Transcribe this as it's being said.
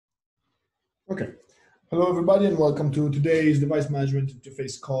Okay. Hello, everybody, and welcome to today's device management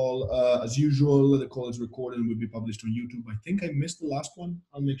interface call. As usual, the call is recorded and will be published on YouTube. I think I missed the last one.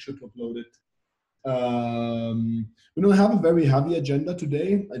 I'll make sure to upload it. We don't have a very heavy agenda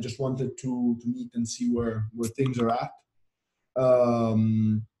today. I just wanted to meet and see where things are at.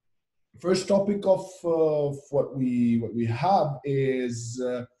 First topic of what we have is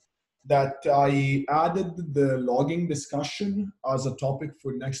that I added the logging discussion as a topic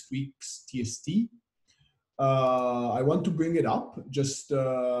for next week's TST. I want to bring it up just as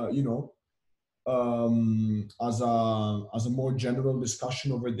a more general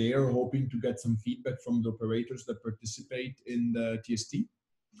discussion over there, hoping to get some feedback from the operators that participate in the TST.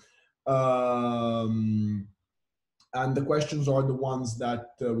 And the questions are the ones that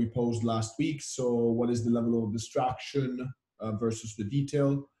we posed last week. So what is the level of distraction versus the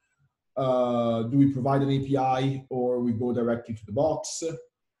detail? Do we provide an API or we go directly to the box?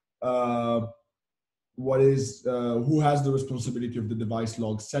 Who has the responsibility of the device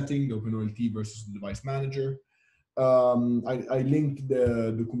log setting, the OpenOLT versus the device manager? I linked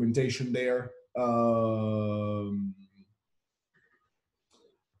the documentation there.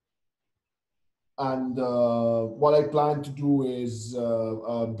 And what I plan to do is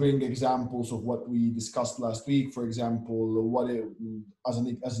bring examples of what we discussed last week. For example, as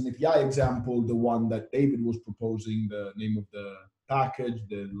an API example, the one that David was proposing, the name of the package,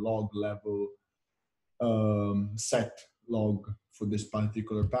 the log level set log for this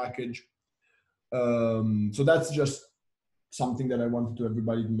particular package. So that's just something that I wanted to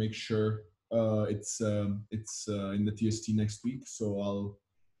everybody to make sure it's in the TST next week. So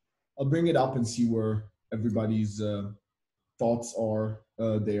I'll bring it up and see where everybody's thoughts are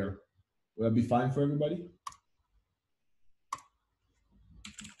there. Will that be fine for everybody?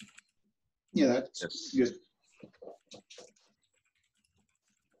 Yeah, that's good.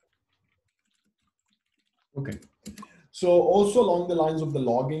 Okay. So also along the lines of the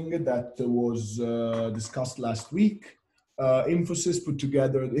logging that was discussed last week, Infosys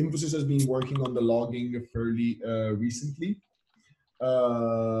has been working on the logging fairly recently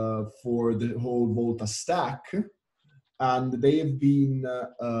for the whole Volta stack. And they have been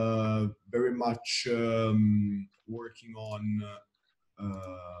very much working on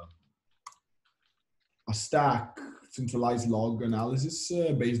a stack, centralized log analysis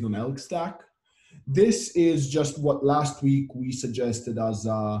based on Elk stack. This is just what last week we suggested as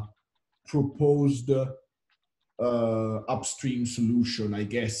a proposed upstream solution, I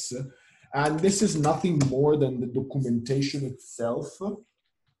guess. And this is nothing more than the documentation itself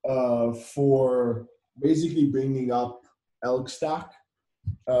for basically bringing up Elk stack.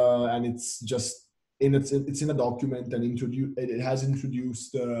 And it's just it's in a document and it has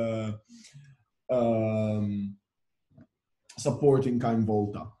introduced supporting kind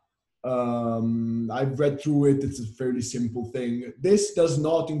Volta. I've read through it. It's a fairly simple thing. This does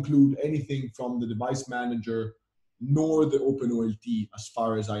not include anything from the device manager nor the OpenOLT, as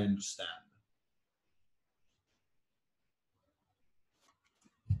far as I understand.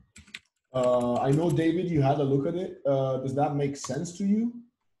 I know, David, you had a look at it. Does that make sense to you?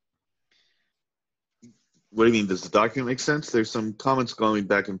 What do you mean? Does the document make sense? There's some comments going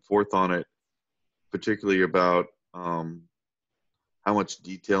back and forth on it, particularly about how much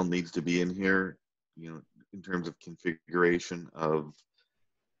detail needs to be in here, in terms of configuration of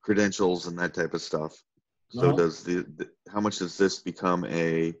credentials and that type of stuff. So does how much does this become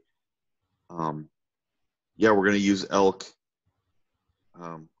a, yeah, we're going to use Elk,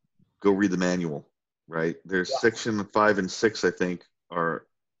 go read the manual, right? There's section 5 and 6, I think, or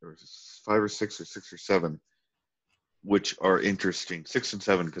 5 or 6 or 6 or 7, which are interesting. 6 and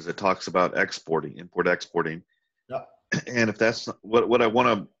 7, because it talks about import exporting. Yeah. And if that's what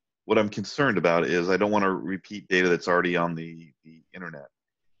I'm concerned about is I don't want to repeat data that's already on the internet.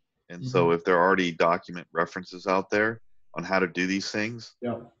 And so if there are already document references out there on how to do these things,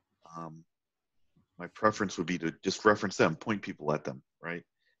 my preference would be to just reference them, point people at them, right?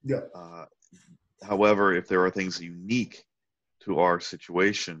 Yeah. However, if there are things unique to our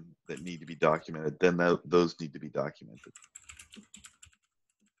situation that need to be documented, then those need to be documented.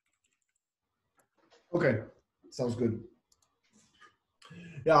 Okay, sounds good.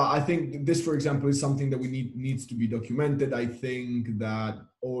 Yeah, I think this, for example, is something that needs to be documented. I think that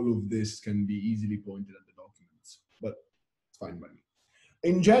all of this can be easily pointed at the documents, but it's fine by me.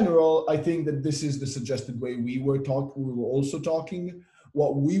 In general, I think that this is the suggested way we were also talking.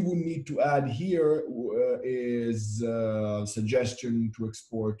 What we would need to add here is a suggestion to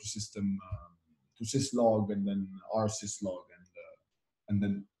export to system to syslog and then rsyslog and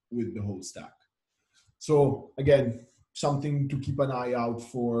then with the whole stack. So again, something to keep an eye out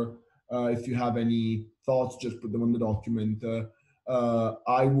for If you have any thoughts, just put them on the document.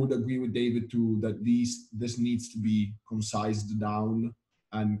 I would agree with David too that this needs to be concised down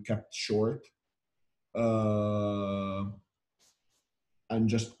and kept short, and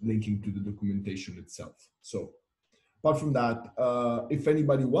just linking to the documentation itself. So apart from that, if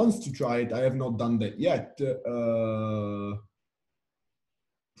anybody wants to try it, I have not done that yet.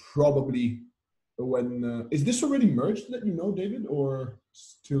 Probably when is this already merged that you know, David, or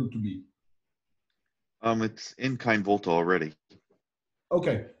still to be? It's in Kind Volta already.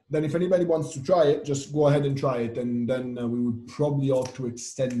 Okay, then if anybody wants to try it, just go ahead and try it, and then we would probably ought to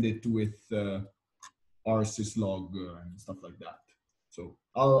extend it with rsyslog and stuff like that. So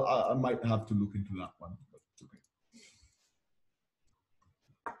I might have to look into that one, but it's okay.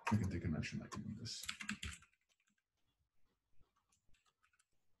 I can take an action. I can do this.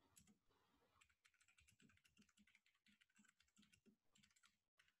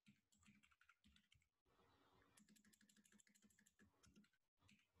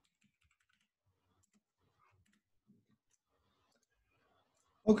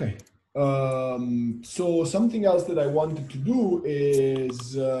 Okay. So something else that I wanted to do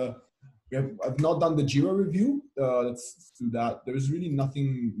is I've not done the Jira review. Let's do that. There's really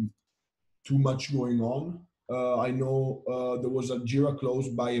nothing too much going on. I know there was a Jira close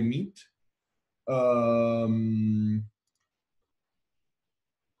by a meet. There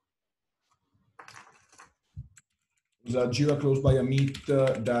was a Jira close by a meet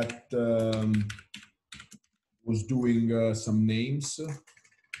that was doing some names.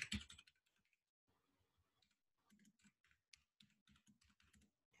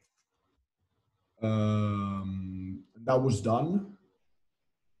 That was done.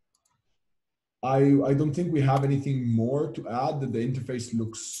 I don't think we have anything more to add. The interface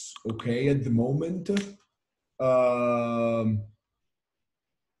looks okay at the moment.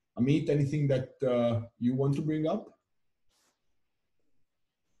 Amit, anything that you want to bring up?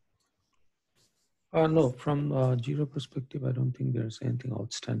 No, from a Jira perspective, I don't think there's anything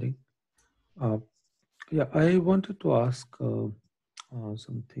outstanding. Yeah, I wanted to ask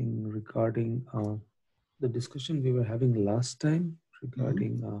something regarding the discussion we were having last time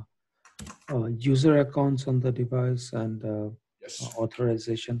regarding user accounts on the device and Yes.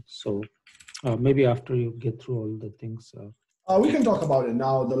 authorization. So maybe after you get through all the things. We can talk about it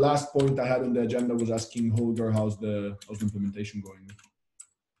now. The last point I had on the agenda was asking Holger how's the implementation going.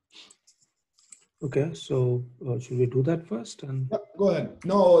 Okay, so should we do that first? And yeah, go ahead.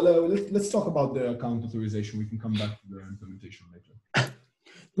 No, let's talk about the account authorization. We can come back to the implementation later.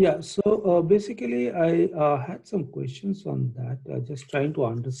 Yeah, so basically I had some questions on that, just trying to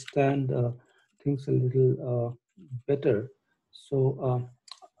understand things a little better. So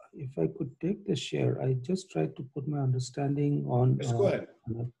if I could take the share, I just tried to put my understanding on Yes, go ahead.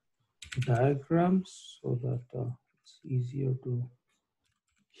 Diagrams so that it's easier to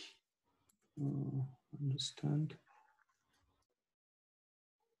understand.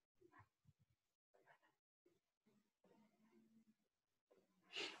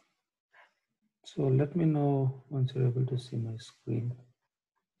 So let me know once you're able to see my screen.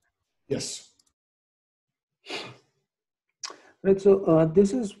 Yes. Right, so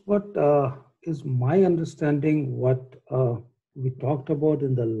this is what is my understanding what we talked about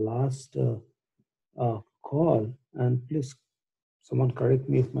in the last call, and please someone correct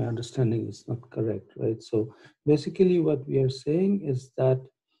me if my understanding is not correct, right? So basically what we are saying is that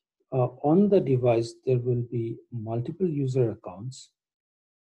on the device there will be multiple user accounts,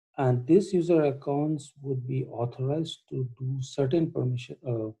 and these user accounts would be authorized to do certain permission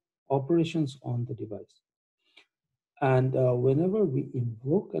operations on the device. And whenever we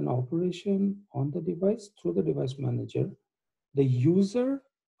invoke an operation on the device through the device manager, the user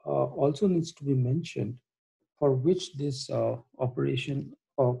also needs to be mentioned for which this operation,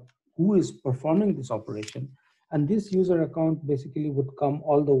 or who is performing this operation. And this user account basically would come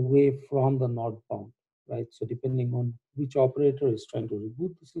all the way from the northbound, right? So depending on which operator is trying to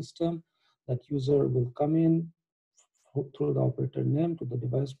reboot the system, that user will come in through the operator name to the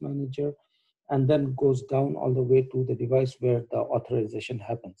device manager, and then goes down all the way to the device where the authorization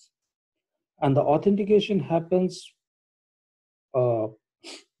happens. And the authentication happens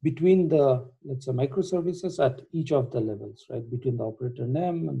between the, let's say, microservices at each of the levels, right? Between the operator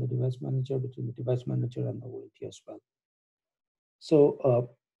name and the device manager, between the device manager and the OLT as well. So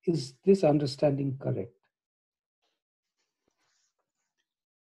is this understanding correct?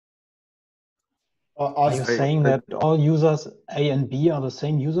 Are you saying that all users A and B are the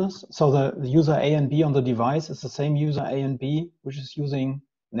same users? So the user A and B on the device is the same user A and B, which is using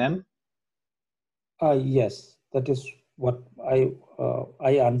NEM? Yes, that is what I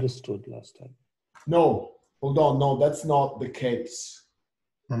I understood last time. No, hold on. No, that's not the case.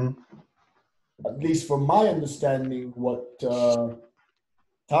 Mhm. At least from my understanding, what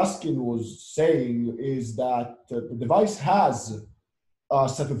Taskin was saying is that the device has a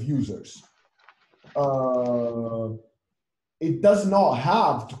set of users. It does not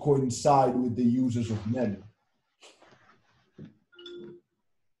have to coincide with the users of NEM.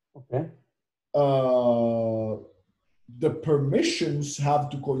 Okay. The permissions have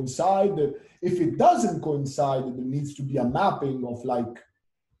to coincide. If it doesn't coincide, there needs to be a mapping of like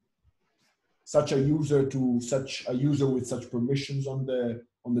such a user to such a user with such permissions on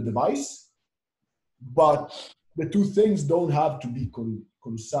the device. But the two things don't have to be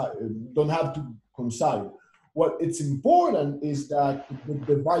coincide. What it's important is that the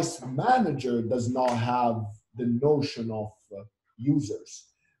device manager does not have the notion of users,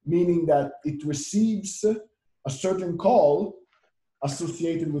 meaning that it receives a certain call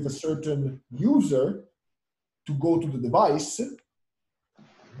associated with a certain user to go to the device,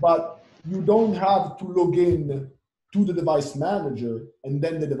 but you don't have to log in to the device manager and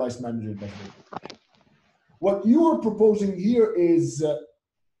then the device manager does it. What you are proposing here is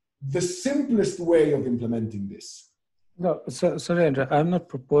the simplest way of implementing this. No, sorry, Andrea, I'm not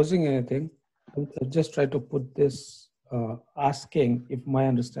proposing anything. I'll just try to put this asking if my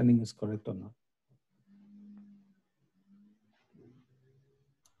understanding is correct or not.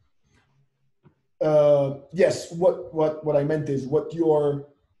 Yes, what I meant is what you're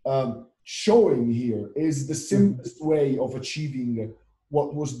showing here is the simplest way of achieving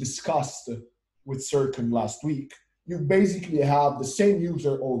what was discussed with Sirkin last week. You basically have the same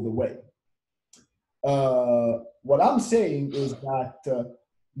user all the way. What I'm saying is that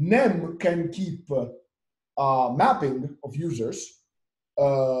NEM can keep mapping of users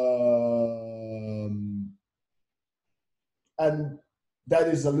and that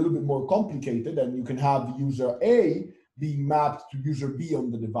is a little bit more complicated, and you can have user A being mapped to user B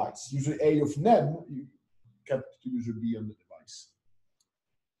on the device. User A of NEM you kept to user B on the device.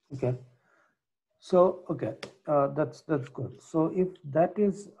 Okay. So, okay, that's good. So if that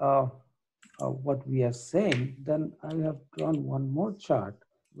is what we are saying, then I have drawn one more chart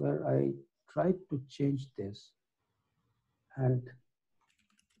where I tried to change this. And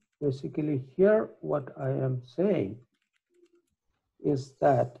basically here, what I am saying is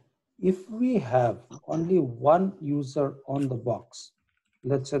that if we have only one user on the box,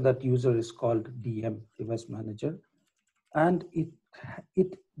 let's say that user is called DM, device manager, and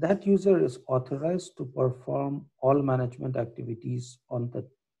that user is authorized to perform all management activities on the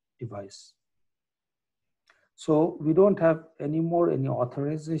device. So we don't have any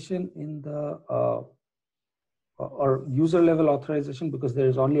authorization in the or user level authorization because there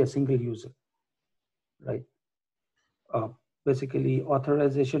is only a single user, right? Basically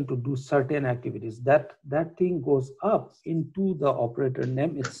authorization to do certain activities. That thing goes up into the operator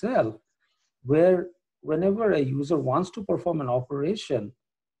name itself, where whenever a user wants to perform an operation,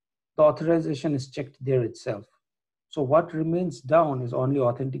 the authorization is checked there itself. So what remains down is only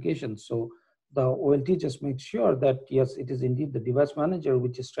authentication. So the OLT just makes sure that yes, it is indeed the device manager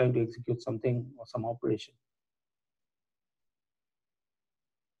which is trying to execute something or some operation.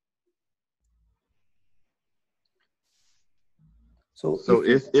 So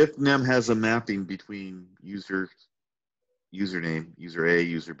if NEM has a mapping between username, user A,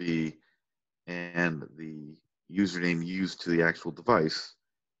 user B, and the username used to the actual device,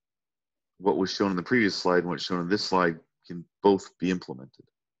 what was shown in the previous slide and what's shown in this slide can both be implemented.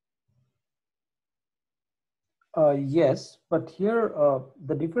 Yes, but here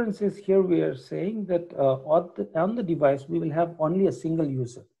the difference is here we are saying that on the device we will have only a single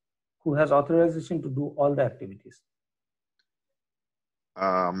user who has authorization to do all the activities.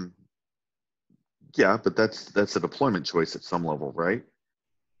 Yeah, but that's a deployment choice at some level, right?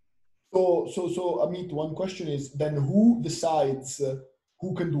 So Amit, one question is then who decides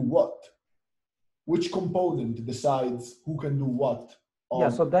who can do what? Which component decides who can do what? Yeah,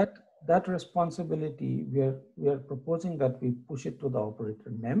 so that responsibility we are proposing that we push it to the operator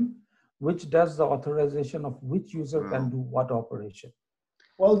NEM, which does the authorization of which user can do what operation.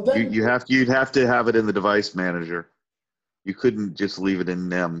 Well, then you'd have to have it in the device manager. You couldn't just leave it in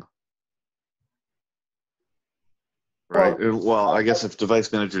NEM. Right. Well, I guess if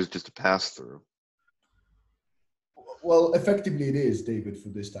device manager is just a pass through. Well, effectively it is, David, for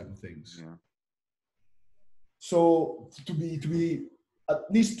this type of things. Yeah. So to be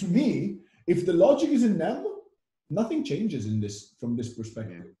at least to me, if the logic is in NEM, nothing changes in this from this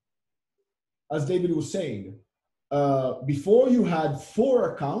perspective. Yeah. As David was saying, before you had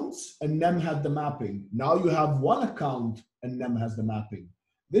 4 accounts and NEM had the mapping. Now you have 1 account and NEM has the mapping.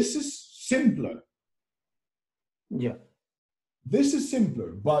 This is simpler. Yeah. This is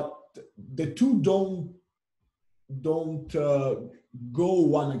simpler, but the two don't go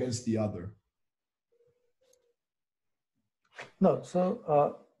one against the other. No,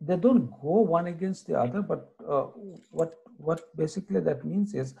 so they don't go one against the other, but what basically that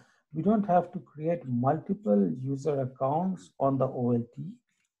means is we don't have to create multiple user accounts on the OLT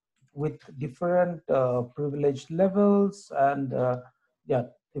with different privilege levels and yeah,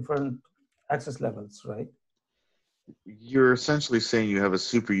 different access levels, right? You're essentially saying you have a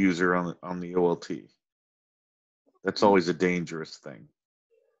super user on the OLT. That's always a dangerous thing,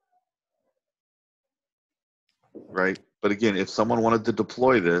 right? But again, if someone wanted to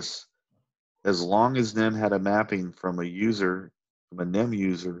deploy this, as long as NEM had a mapping from a user, from a NEM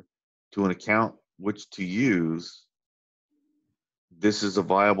user to an account which to use, this is a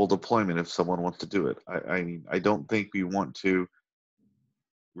viable deployment if someone wants to do it. I mean, I don't think we want to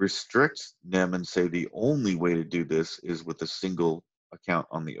restrict NEM and say the only way to do this is with a single account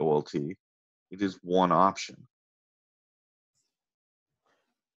on the OLT. It is one option.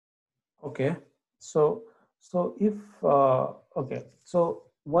 Okay, so if okay, so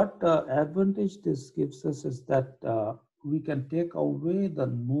what advantage this gives us is that we can take away the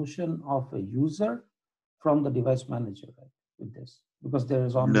notion of a user from the device manager, right, with this, because there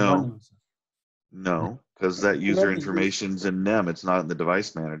is only one user. No, because that user information's in NEM. It's not in the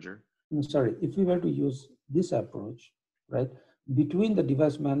device manager. No, sorry, if we were to use this approach, right, between the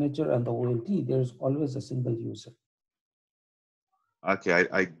device manager and the OLT, there's always a single user. Okay,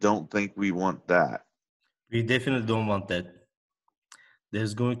 I don't think we want that. We definitely don't want that.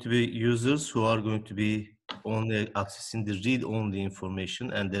 There's going to be users who are going to be only accessing the read-only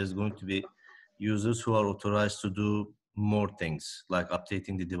information, and there's going to be users who are authorized to do more things, like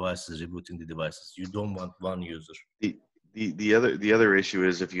updating the devices, rebooting the devices. You don't want one user. The other issue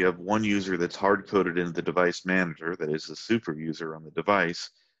is if you have one user that's hard-coded into the device manager, that is the super user on the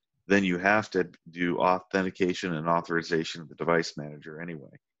device, then you have to do authentication and authorization of the device manager anyway,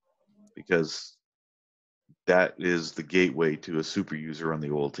 because that is the gateway to a super user on the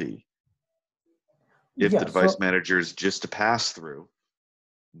OLT. If the device manager is just a pass-through,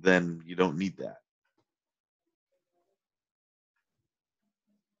 then you don't need that.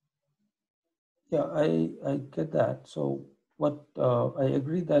 Yeah, I get that. So what I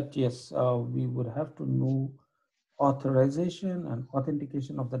agree that yes, we would have to know authorization and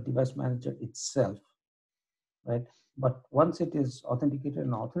authentication of the device manager itself, right? But once it is authenticated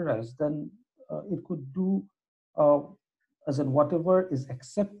and authorized, then it could do as in whatever is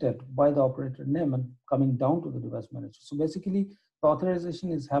accepted by the operator name and coming down to the device manager. So basically, the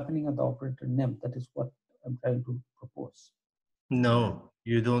authorization is happening at the operator name. That is what I'm trying to propose. No,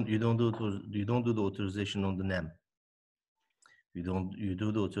 you don't do the authorization on the NEM. You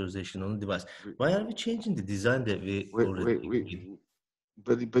do the authorization on the device. Why are we changing the design that we already?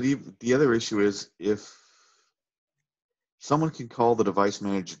 But even, the other issue is if someone can call the device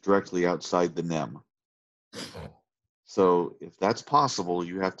manager directly outside the NEM. So if that's possible,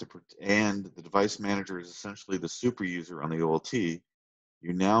 you have to, and the device manager is essentially the super user on the OLT,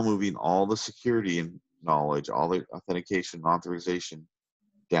 you're now moving all the security and knowledge, all the authentication and authorization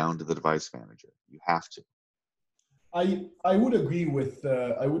down to the device manager. You have to. I would agree with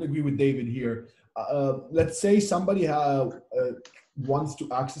David here. Let's say somebody wants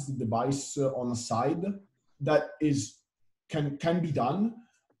to access the device on a side that can be done.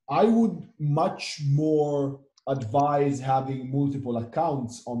 I would much more advise having multiple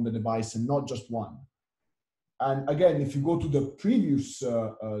accounts on the device and not just one. And again, if you go to the previous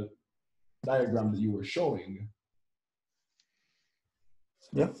diagram that you were showing,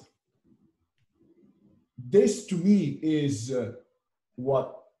 yeah, this to me is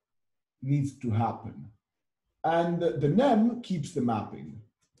what needs to happen. And the NEM keeps the mapping.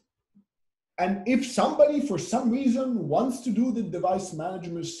 And if somebody, for some reason, wants to do the device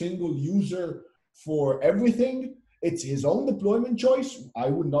management single user for everything, it's his own deployment choice. I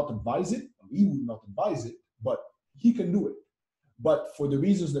would not advise it. He would not advise it, but he can do it. But for the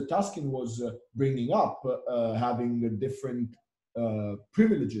reasons that Taskin was bringing up, having different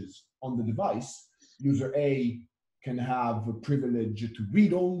privileges on the device, user A can have a privilege to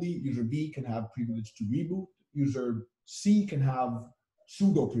read only, user B can have privilege to reboot, user C can have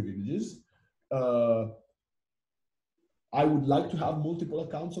pseudo privileges. I would like to have multiple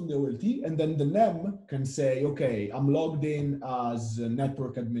accounts on the OLT, and then the NEM can say, okay, I'm logged in as a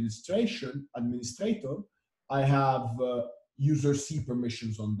network administrator. I have user C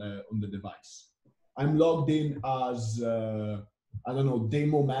permissions on the device. I'm logged in as I don't know,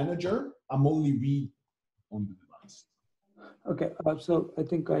 demo manager. I'm only read on the device. Okay, so I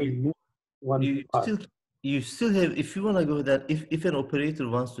think I You, missed one you part. still you still have, if you want to go that, if an operator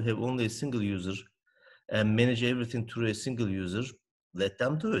wants to have only a single user and manage everything through a single user, let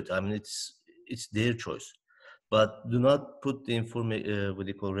them do it. I mean, it's their choice, but do not put the what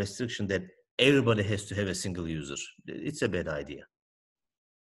do you call, restriction that everybody has to have a single user. It's a bad idea.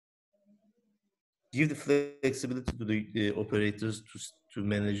 Give the flexibility to the operators to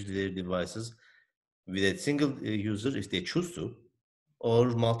manage their devices with a single user if they choose to, or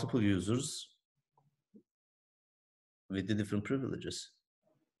multiple users with the different privileges.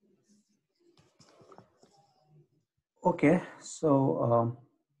 Okay, so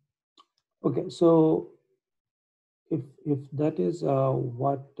so if that is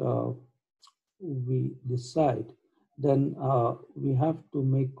what we decide, then we have to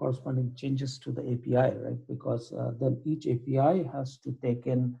make corresponding changes to the API, right? Because then each API has to take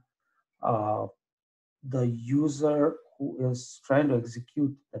in the user who is trying to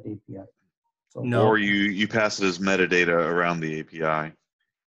execute that API. So, No. Or you pass it as metadata around the API.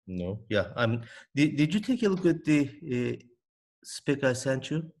 No, yeah. Did you take a look at the spec I sent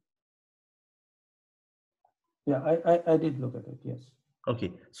you? yeah, I did look at it. Yes.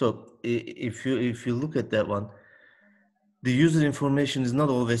 Okay, so if you look at that one, the user information is not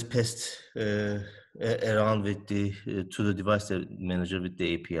always passed around with the to the device manager with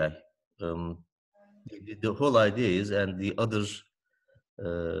the API. The whole idea is, and the other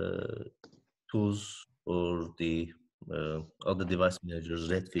tools or the other device managers,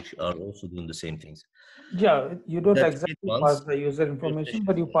 Redfish, are also doing the same things. Yeah, you don't That it exactly once, pass the user information,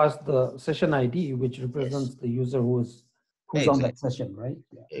 but you pass the session ID, which represents the user who's on that session, right?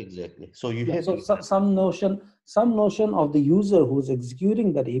 Yeah. Exactly. So you Yeah, have so to. some notion of the user who's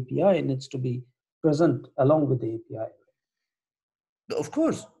executing that API needs to be present along with the API. Of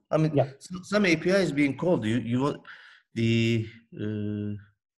course. I mean, Yeah. some API is being called. You want the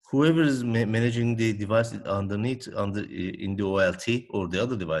whoever is managing the device underneath in the OLT or the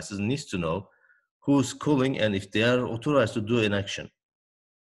other devices needs to know who's calling and if they are authorized to do an action.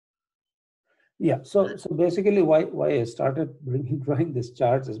 Yeah. So basically, why I started drawing this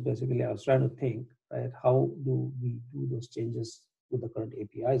charts is basically I was trying to think, right, how do we do those changes with the current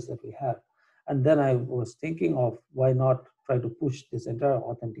APIs that we have, and then I was thinking of why not try to push this entire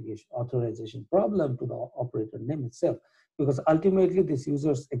authorization problem to the operator name itself, because ultimately these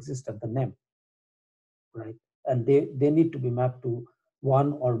users exist at the name, right, and they need to be mapped to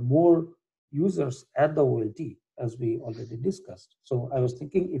one or more users at the OLT, as we already discussed. So I was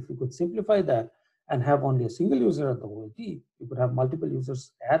thinking if we could simplify that and have only a single user at the OLT, you could have multiple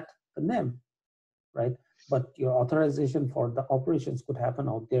users at the NEM, right? But your authorization for the operations could happen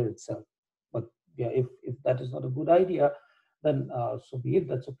out there itself. But yeah, if that is not a good idea, then so be it,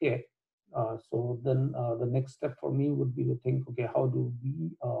 that's okay. So then the next step for me would be to think, okay, how do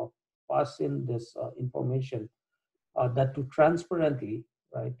we pass in this information that to transparently,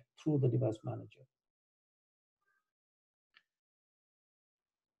 right, through the device manager.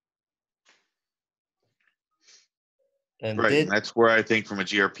 And Right, and that's where I think from a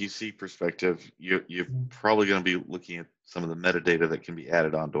gRPC perspective, you're probably going to be looking at some of the metadata that can be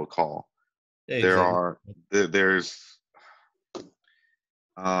added onto a call. exactly.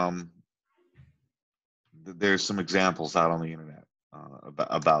 There's some examples out on the internet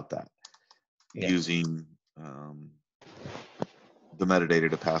about that, using the metadata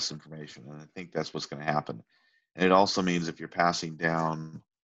to pass information, and I think that's what's going to happen. And it also means if you're passing down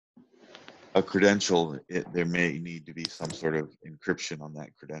a credential, there may need to be some sort of encryption on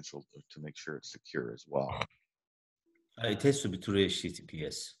that credential to make sure it's secure as well. It has to be through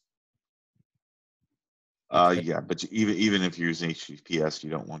HTTPS. Yeah, but even if you're using HTTPS, you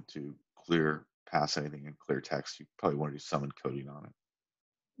don't want to pass anything in clear text. You probably want to do some encoding on it.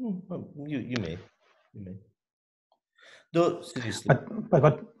 Well, you may. Though seriously.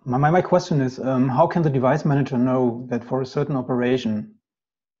 But my question is, how can the device manager know that for a certain operation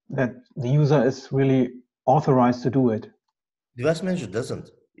that the user is really authorized to do it? Device manager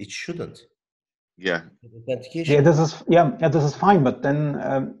doesn't. It shouldn't. Yeah. Authentication. Yeah, this is fine. But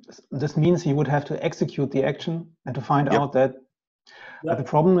then this means he would have to execute the action and to find out that. But the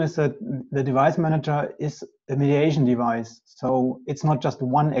problem is that the device manager is a mediation device, so it's not just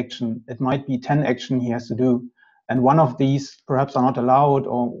one action. It might be 10 actions he has to do, and one of these perhaps are not allowed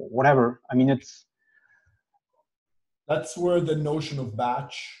or whatever. I mean, that's where the notion of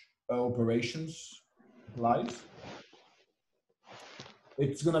batch operations lies.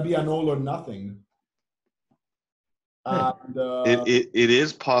 It's going to be an all or nothing. And, it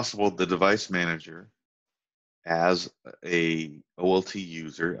is possible the device manager, as a OLT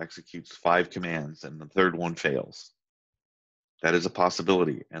user, executes 5 commands and the third one fails. That is a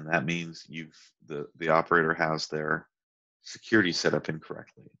possibility, and that means the operator has their security set up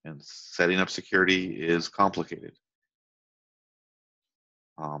incorrectly, and setting up security is complicated.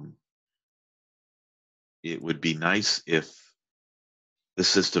 It would be nice if the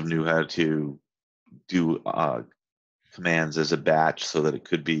system knew how to do commands as a batch so that it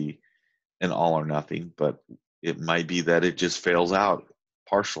could be an all or nothing, but it might be that it just fails out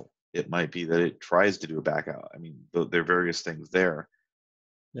partial. It might be that it tries to do a back out. I mean, there are various things there.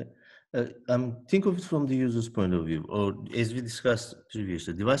 Yeah. Think of it from the user's point of view, or as we discussed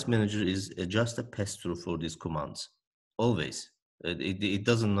previously, device manager is just a pass-through for these commands, always. It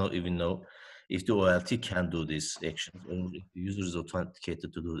doesn't even know if the OLT can do these actions or if the user is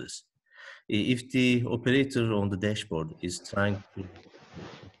authenticated to do this. If the operator on the dashboard is trying to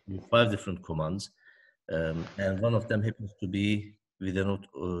do 5 different commands, and one of them happens to be with a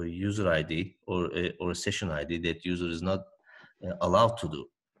user ID or a session ID that user is not allowed to do,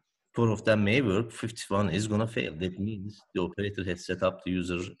 4 of them may work, 51 is going to fail. That means the operator has set up the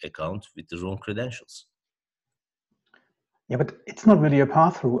user account with the wrong credentials. Yeah, but it's not really a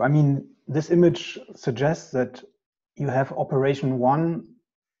pass-through. I mean, this image suggests that you have operation 1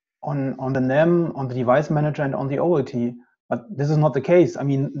 on the NEM, on the device manager, and on the OLT. But this is not the case. I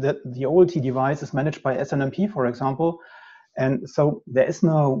mean, the OLT device is managed by SNMP, for example. And so there is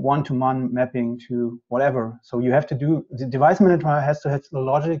no one-to-one mapping to whatever. So you have to do, the device manager has to have the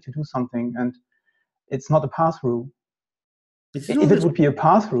logic to do something, and it's not a pass-through. If it would be a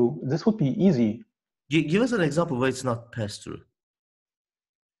pass-through, this would be easy. Give us an example where it's not pass-through.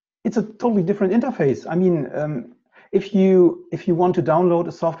 It's a totally different interface. I mean, if you want to download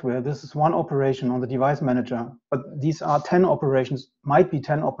a software, this is one operation on the device manager, but these are 10 operations, might be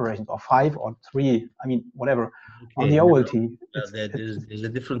 10 operations, or 5 or 3, I mean, whatever. Okay, on the OLT. There's a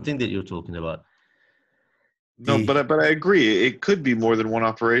different thing that you're talking about. No, but I agree. It could be more than one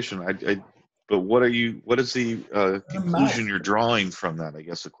operation. But what is the conclusion you're drawing from that? I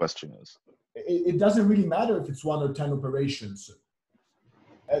guess the question is. It doesn't really matter if it's 1 or 10 operations.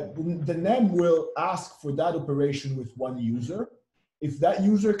 The NEM will ask for that operation with 1 user. If that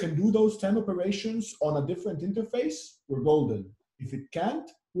user can do those 10 operations on a different interface, we're golden. If it can't,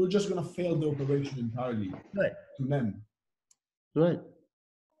 we're just going to fail the operation entirely. Right. To NEM. Right.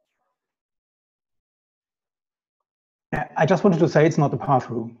 I just wanted to say it's not a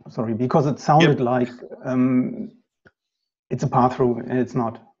pass-through, sorry, because it sounded like it's a pass-through, and it's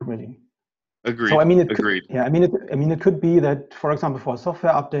not really. Agreed. So I mean, agreed. Yeah, I mean, it could be that, for example, for a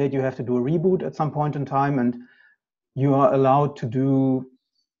software update, you have to do a reboot at some point in time, and you are allowed to do.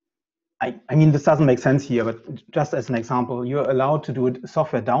 I mean, this doesn't make sense here, but just as an example, you're allowed to do a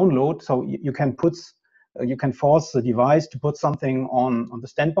software download, so you can force the device to put something on the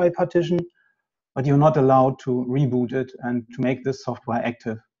standby partition, but you're not allowed to reboot it and to make this software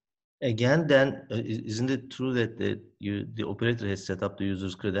active. Again, then, isn't it true that the operator has set up the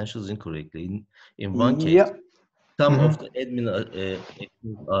user's credentials incorrectly? In one case, some of the admin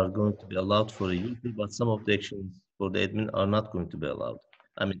actions are going to be allowed for a user, but some of the actions for the admin are not going to be allowed.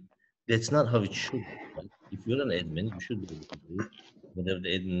 I mean, that's not how it should be. Right? If you're an admin, you should be able to do whatever the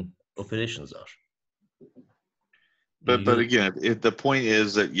admin operations are. But again, the point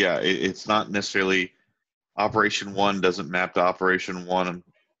is that, yeah, it's not necessarily operation 1 doesn't map to operation 1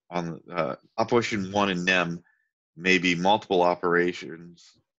 on operation 1 in NEM, maybe multiple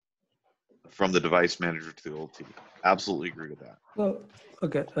operations from the device manager to the OLT. Absolutely agree with that. Well,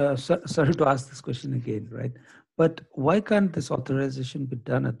 okay, sorry to ask this question again, right? But why can't this authorization be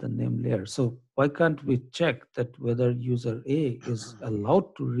done at the name layer? So why can't we check that whether user A is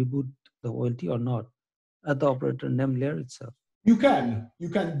allowed to reboot the OLT or not at the operator name layer itself? You can.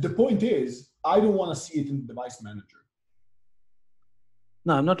 The point is, I don't want to see it in the device manager.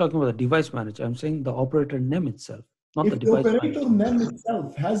 No, I'm not talking about the device manager. I'm saying the operator name itself, not the device manager. If the operator name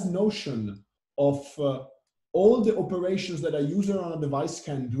itself has notion of all the operations that a user on a device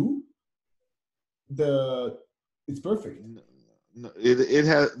can do, it's perfect. No, it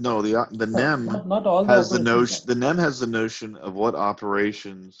has no the NEM not all has the notion. The NEM has the notion of what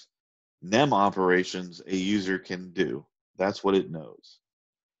operations, NEM operations, a user can do. That's what it knows.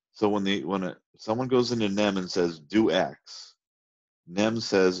 So when someone goes into NEM and says do X, NEM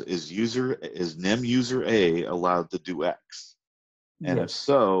says is NEM user A allowed to do X, and if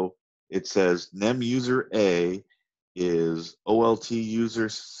so, it says NEM user A is OLT user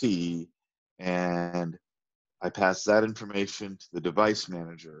C, and I pass that information to the device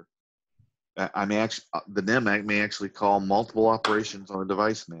manager. The NEM may actually call multiple operations on a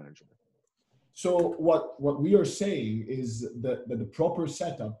device manager. So what we are saying is that the proper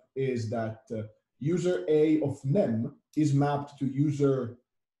setup is that user A of NEM is mapped to user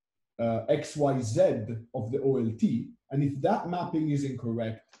XYZ of the OLT. And if that mapping is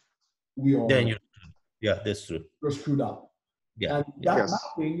incorrect, Then yeah, that's true. we're screwed up. Yeah. And that Yes.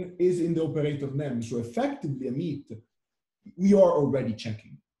 mapping is in the operator NEM. So effectively, Amit, we are already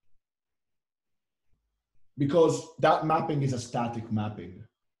checking. Because that mapping is a static mapping.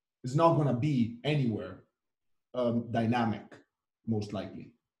 It's not going to be anywhere dynamic, most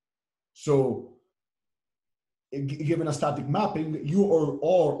likely. So given a static mapping, you are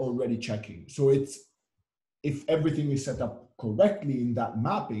already checking. So it's, if everything is set up correctly in that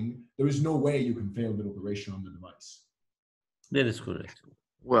mapping, there is no way you can fail the operation on the device. That is correct.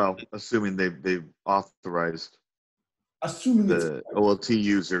 Well, assuming they've authorized Assuming the OLT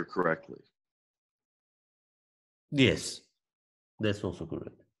user correctly. Yes, that's also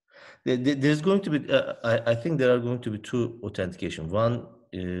correct. There's going to be, I think there are going to be two authentication. One,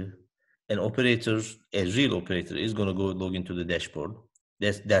 an operator, a real operator, is going to go log into the dashboard.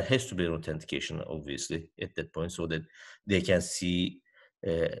 There has to be an authentication, obviously, at that point, so that they can see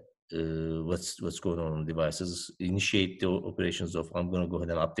what's going on devices, initiate the operations of, I'm going to go ahead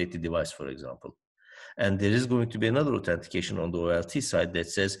and update the device, for example. And there is going to be another authentication on the OLT side that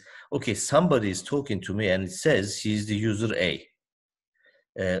says, okay, somebody is talking to me and it says he's the user A.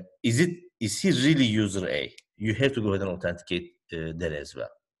 Is he really user A? You have to go ahead and authenticate that as well.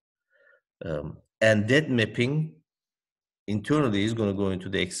 And that mapping internally is going to go into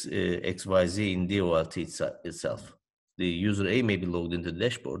the XYZ in the OLT itself. The user A may be logged into the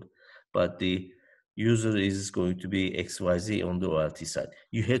dashboard, but the user is going to be XYZ on the OLT side.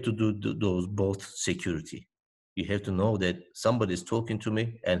 You have to do those both security. You have to know that somebody is talking to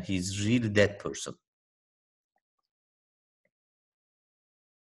me and he's really that person.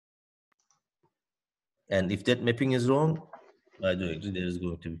 And if that mapping is wrong, I do agree there is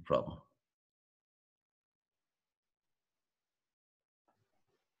going to be a problem.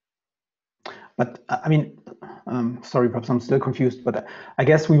 But I mean, sorry, perhaps I'm still confused, but I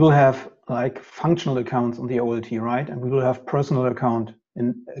guess we will have like functional accounts on the OLT, right? And we will have personal accounts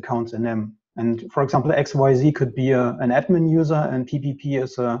in them. And for example, XYZ could be an admin user and PPP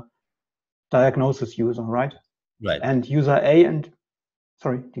is a diagnosis user, right? Right. And user A and,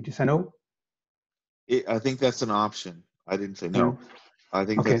 sorry, did you say no? I think that's an option. I didn't say no. I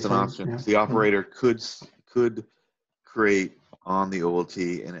think Okay, that's an sorry. option. Yeah. The operator could create on the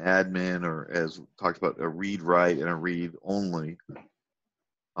OLT an admin, or as talked about, a read write and a read only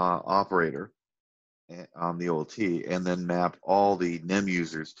operator on the OLT, and then map all the NEM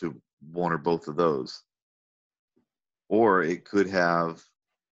users to one or both of those. Or it could have,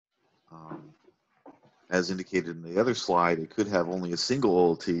 as indicated in the other slide, it could have only a single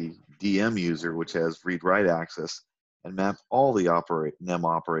OLT DM user, which has read-write access, and map all the NEM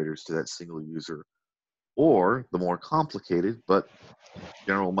operators to that single user. Or the more complicated, but in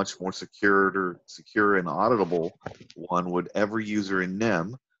general much more secure and auditable one, would every user in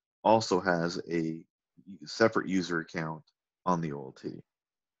NEM also has a separate user account on the OLT.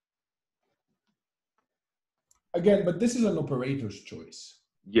 Again, but this is an operator's choice.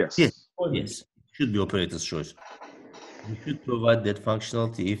 Yes. Yes, it should be operator's choice. We should provide that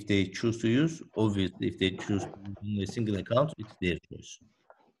functionality if they choose to use. Obviously, if they choose to use a single account, it's their choice.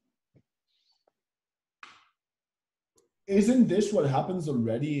 Isn't this what happens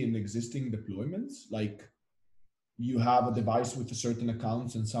already in existing deployments? Like you have a device with a certain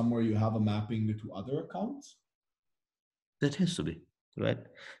accounts and somewhere you have a mapping to other accounts? That has to be, right?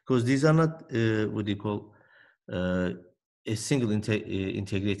 Because these are not, what do you call, a single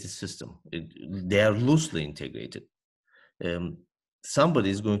integrated system. They are loosely integrated.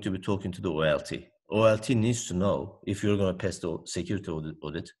 Somebody is going to be talking to the OLT. OLT needs to know if you're going to pass the security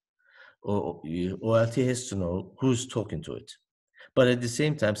audit, or OLT has to know who's talking to it. But at the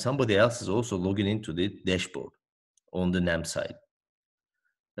same time, somebody else is also logging into the dashboard on the NAM side.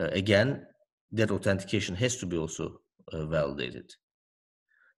 Again, that authentication has to be also validated.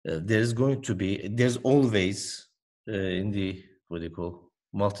 There's always in the, what do you call,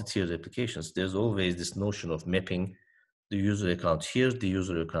 multi-tiered applications, there's always this notion of mapping the user account here, the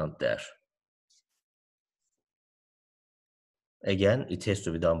user account there. Again, it has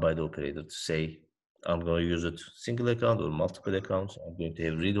to be done by the operator to say, I'm going to use it single account or multiple accounts. I'm going to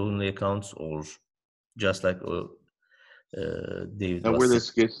have read-only accounts, or just like David Now, was where saying. this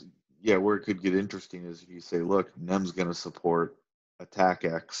gets, where it could get interesting is if you say, look, NEM's going to support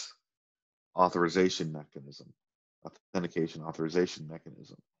AttackX authorization mechanism, authentication authorization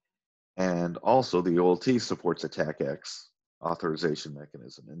mechanism. And also the OLT supports AttackX authorization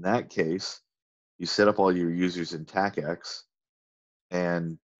mechanism. In that case, you set up all your users in AttackX,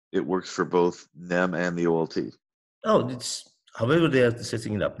 and it works for both NEM and the OLT. Oh, it's however they are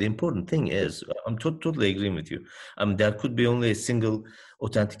setting it up. The important thing is, I'm totally agreeing with you. There could be only a single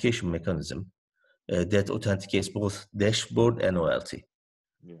authentication mechanism that authenticates both dashboard and OLT.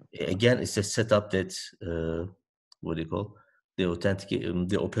 Yeah. Again, it's a setup that what do you call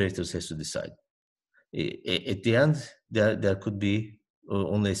the operators has to decide. At the end, there could be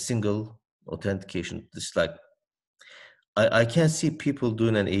only a single authentication. Just like I can see people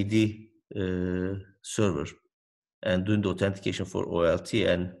doing an AD server and doing the authentication for OLT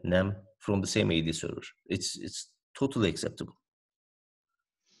and NEM from the same AD server. It's totally acceptable.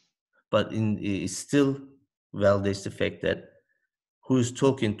 But it still validates the fact that who is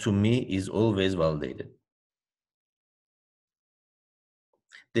talking to me is always validated.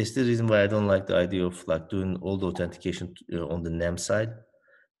 That's the reason why I don't like the idea of like doing all the authentication on the NEM side,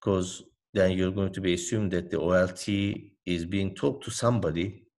 because then you're going to be assumed that the OLT is being talked to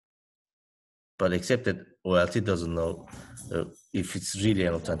somebody, but except that OLT doesn't know if it's really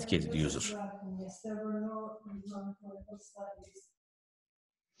an authenticated user.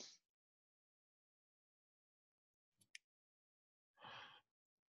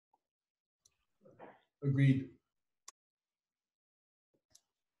 Agreed.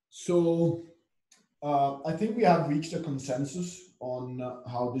 So I think we have reached a consensus on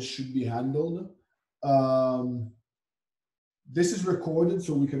how this should be handled. This is recorded,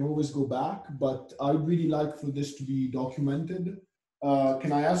 so we can always go back, but I'd really like for this to be documented.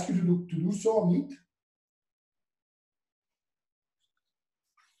 Can I ask you to do so, Amit?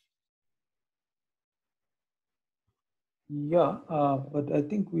 Yeah, but I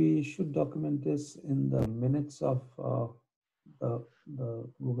think we should document this in the minutes of the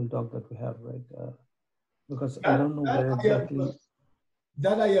Google Doc that we have, right? Because I don't know where exactly.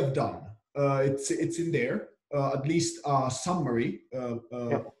 That I have done. It's in there, at least a summary of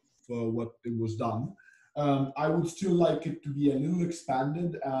what it was done. I would still like it to be a little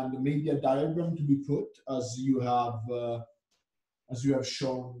expanded and maybe a diagram to be put as you have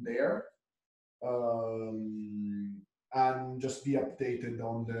shown there, and just be updated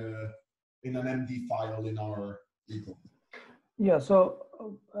in an MD file in our repo. Yeah, so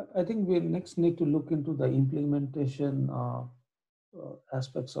I think we next need to look into the implementation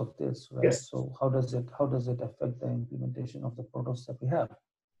aspects of this, right? Yes. So how does it affect the implementation of the products that we have,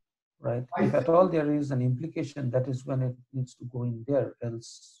 right? If at all there is an implication, that is when it needs to go in there.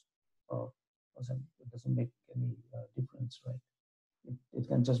 Else, it doesn't make any difference, right? It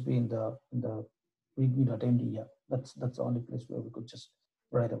can just be in the readme.md. Yeah, that's the only place where we could just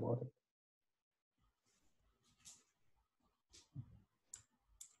write about it.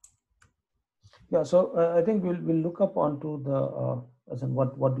 Yeah, so I think we'll look up onto the as in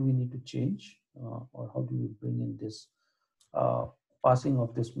what do we need to change, or how do we bring in this passing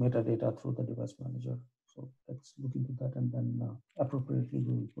of this metadata through the device manager. So let's look into that, and then appropriately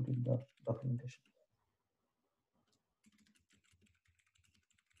we will put in the documentation.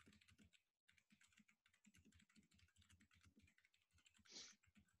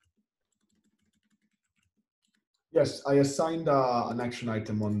 Yes, I assigned an action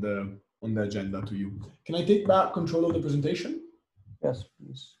item on the agenda to you. Can I take back control of the presentation? Yes,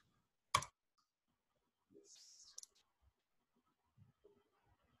 please.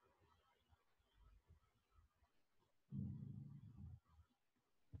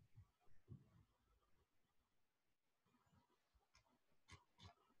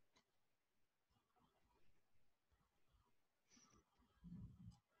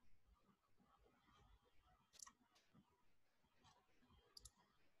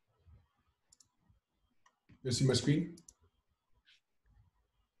 You see my screen?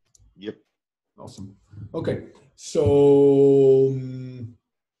 Yep. Awesome. Okay, so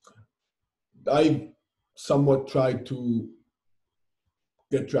I somewhat tried to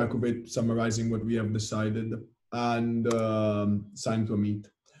get track of it, summarizing what we have decided, and signed to a meet.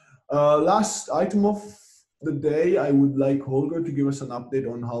 Last item of the day, I would like Holger to give us an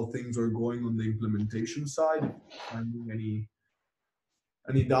update on how things are going on the implementation side, finding any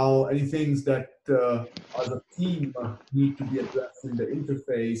things that as a team need to be addressed in the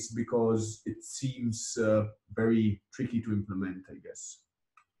interface, because it seems very tricky to implement, I guess.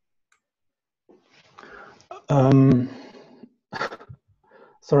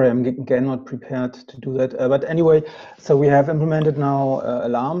 Sorry, I'm again not prepared to do that. But anyway, so we have implemented now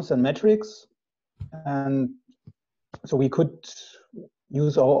alarms and metrics, and so we could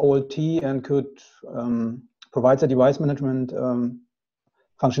use our OLT and could provide the device management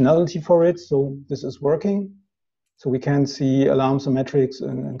functionality for it. So this is working. So we can see alarms and metrics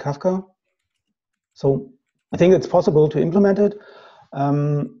in Kafka. So I think it's possible to implement it.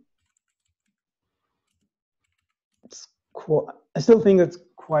 I still think it's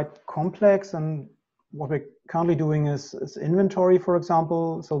quite complex, and what we're currently doing is inventory, for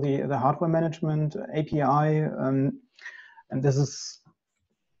example. So the hardware management API, and this is,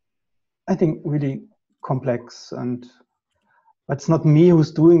 I think, really complex, and it's not me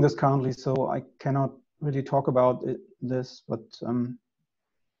who's doing this currently, so I cannot really talk about this. But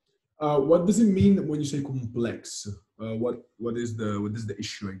what does it mean when you say complex? What is the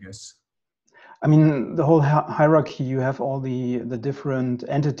issue, I guess? I mean, the whole hierarchy, you have all the different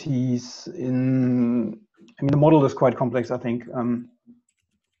entities in, I mean, the model is quite complex, I think.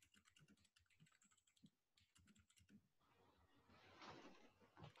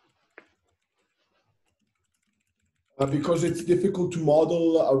 Because it's difficult to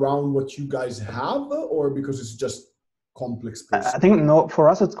model around what you guys have, or because it's just complex per se? I think, no, for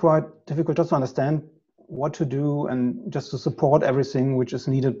us, it's quite difficult just to understand what to do and just to support everything which is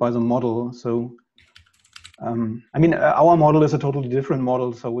needed by the model. So, I mean, our model is a totally different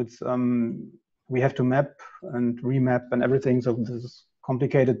model. So it's, we have to map and remap and everything. So this is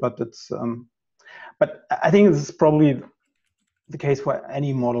complicated, but it's, but I think this is probably the case for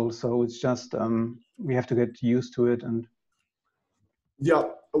any model. So it's just, we have to get used to it. And yeah,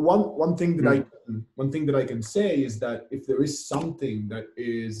 one thing that I can say is that if there is something that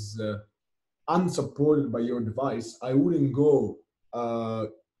is unsupported by your device, I wouldn't go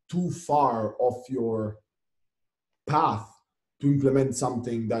too far off your path to implement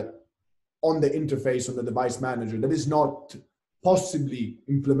something that on the interface on the device manager that is not possibly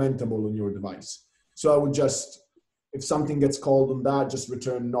implementable on your device. So I would just, if something gets called on that, just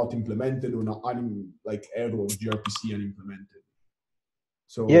return not implemented or not, like error gRPC unimplemented.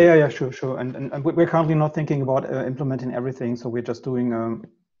 So yeah, sure. And we're currently not thinking about implementing everything. So we're just doing a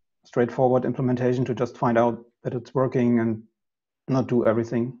straightforward implementation to just find out that it's working and not do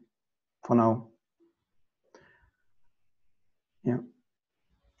everything for now. Yeah.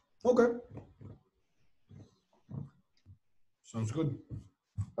 Okay. Sounds good.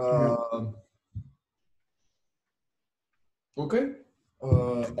 Okay.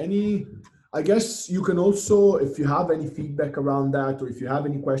 I guess you can also, if you have any feedback around that, or if you have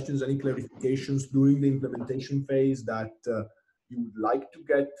any questions, any clarifications during the implementation phase that you would like to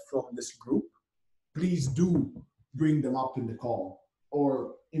get from this group, please do bring them up in the call,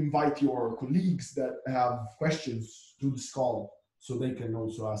 or invite your colleagues that have questions to this call so they can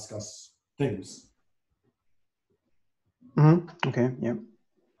also ask us things. Okay, yeah.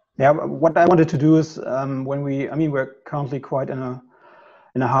 Yeah, what I wanted to do is when we're currently quite in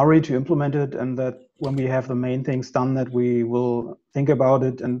a hurry to implement it, and that when we have the main things done, that we will think about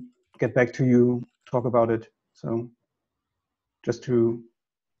it and get back to you, talk about it. So just to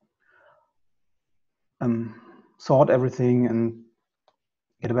sort everything and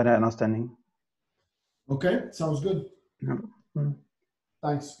get a better understanding. Okay, sounds good. Yeah.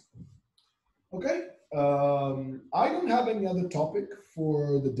 Thanks. Okay, I don't have any other topic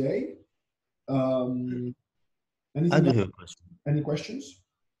for the day. I do have a question. Any questions?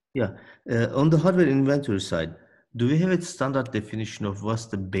 Yeah, on the hardware inventory side, do we have a standard definition of what's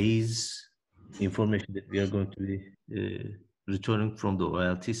the base information that we are going to be returning from the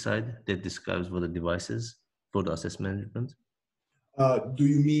OLT side that describes what the device is for the access management? Do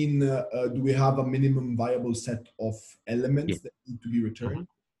you mean, do we have a minimum viable set of elements that need to be returned?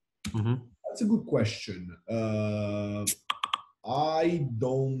 That's a good question. I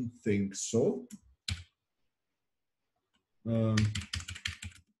don't think so.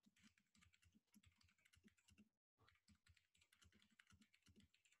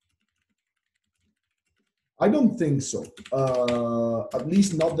 I don't think so. At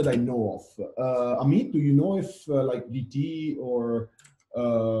least not that I know of. Amit, do you know if like DT or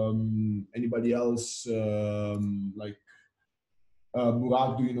anybody else like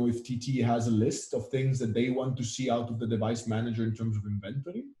Murad, do you know if TT has a list of things that they want to see out of the device manager in terms of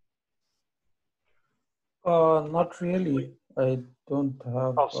inventory? Not really. I don't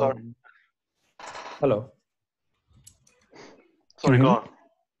have. Oh, sorry. Hello. Sorry, go on.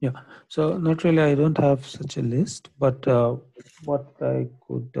 Yeah. So not really. I don't have such a list, but what I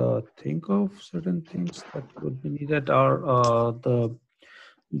could think of certain things that would be needed are the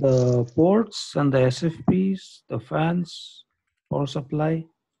ports and the SFPs, the fans, power supply.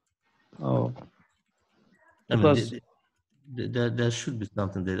 Because there should be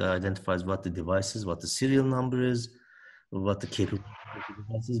something that identifies what the device is, what the serial number is, what the capability of the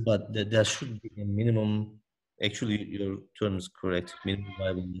device is, but there should be a minimum. Actually, your term is correct. Minimum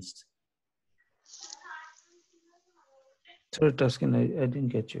viable list. Sorry, Tuscan, I didn't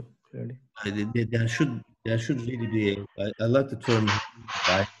get you clearly. There should really be. I like the term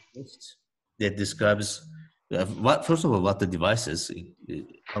viable list that describes First of all, what the device is.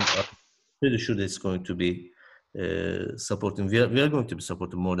 I'm pretty sure it's going to be supporting. We are going to be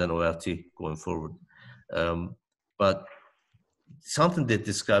supporting more than OLT going forward. But something that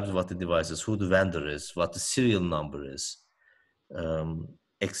describes what the device is, who the vendor is, what the serial number is,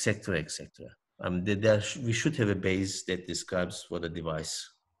 etc., etc. I mean, we should have a base that describes what a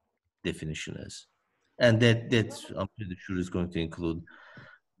device definition is, and that I'm pretty sure is going to include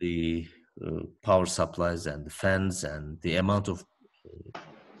the power supplies and the fans and the amount of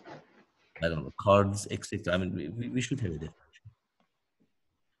I don't know, cards, etc. I mean, we should have it.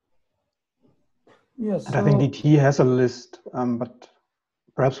 Yes. And I think DT has a list, but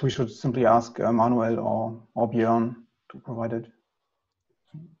perhaps we should simply ask Manuel or Björn to provide it.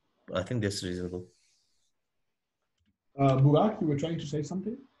 I think that's reasonable. Burak, you were trying to say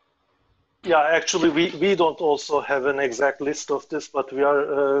something? Yeah, actually, we don't also have an exact list of this, but we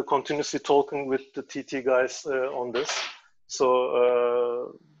are continuously talking with the TT guys on this.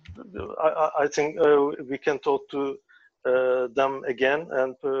 So I think we can talk to them again.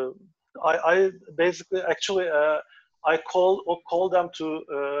 And I basically, actually, I call them to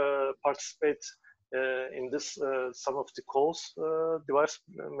participate in this some of the calls, device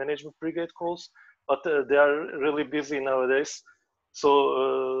management brigade calls, but they are really busy nowadays.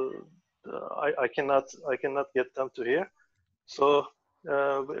 So I cannot get them to here. So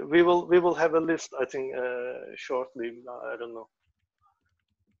we will have a list, I think, shortly. I don't know.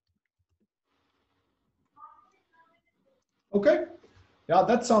 Okay. Yeah,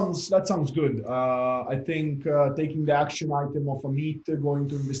 that sounds good. I think taking the action item of Amit, going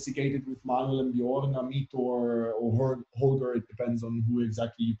to investigate it with Manuel and Bjorn, Amit or Holger, it depends on who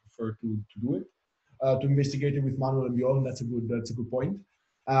exactly you prefer to do it. To investigate it with Manuel and Bjorn, that's a good point.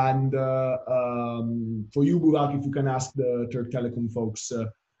 And for you, Burak, if you can ask the Turk Telecom folks,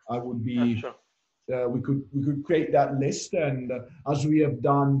 I would be. Sure. We could create that list, and as we have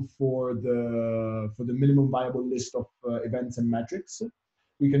done for the minimum viable list of events and metrics,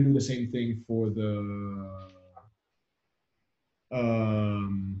 we can do the same thing for the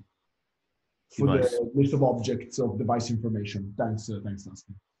list of objects of device information. Thanks,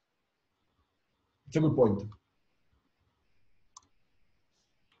 Nasty. It's a good point.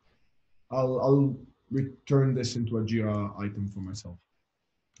 I'll return this into a Jira item for myself.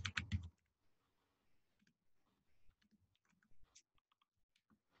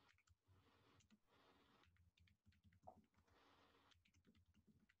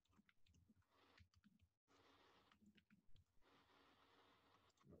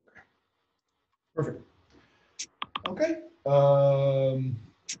 Perfect. Okay.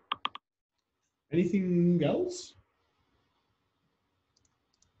 Anything else?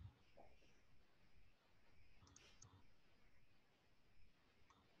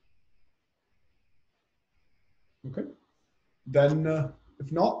 Okay. Then,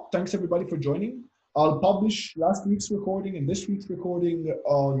 if not, thanks everybody for joining. I'll publish last week's recording and this week's recording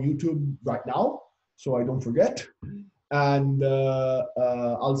on YouTube right now, so I don't forget. And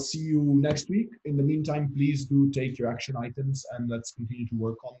I'll see you next week. In the meantime, please do take your action items and let's continue to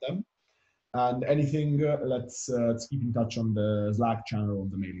work on them. And anything, let's keep in touch on the Slack channel on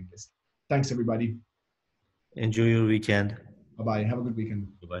the mailing list. Thanks, everybody. Enjoy your weekend. Bye-bye. Have a good weekend.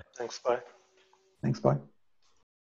 Bye-bye. Thanks. Bye. Thanks, bye.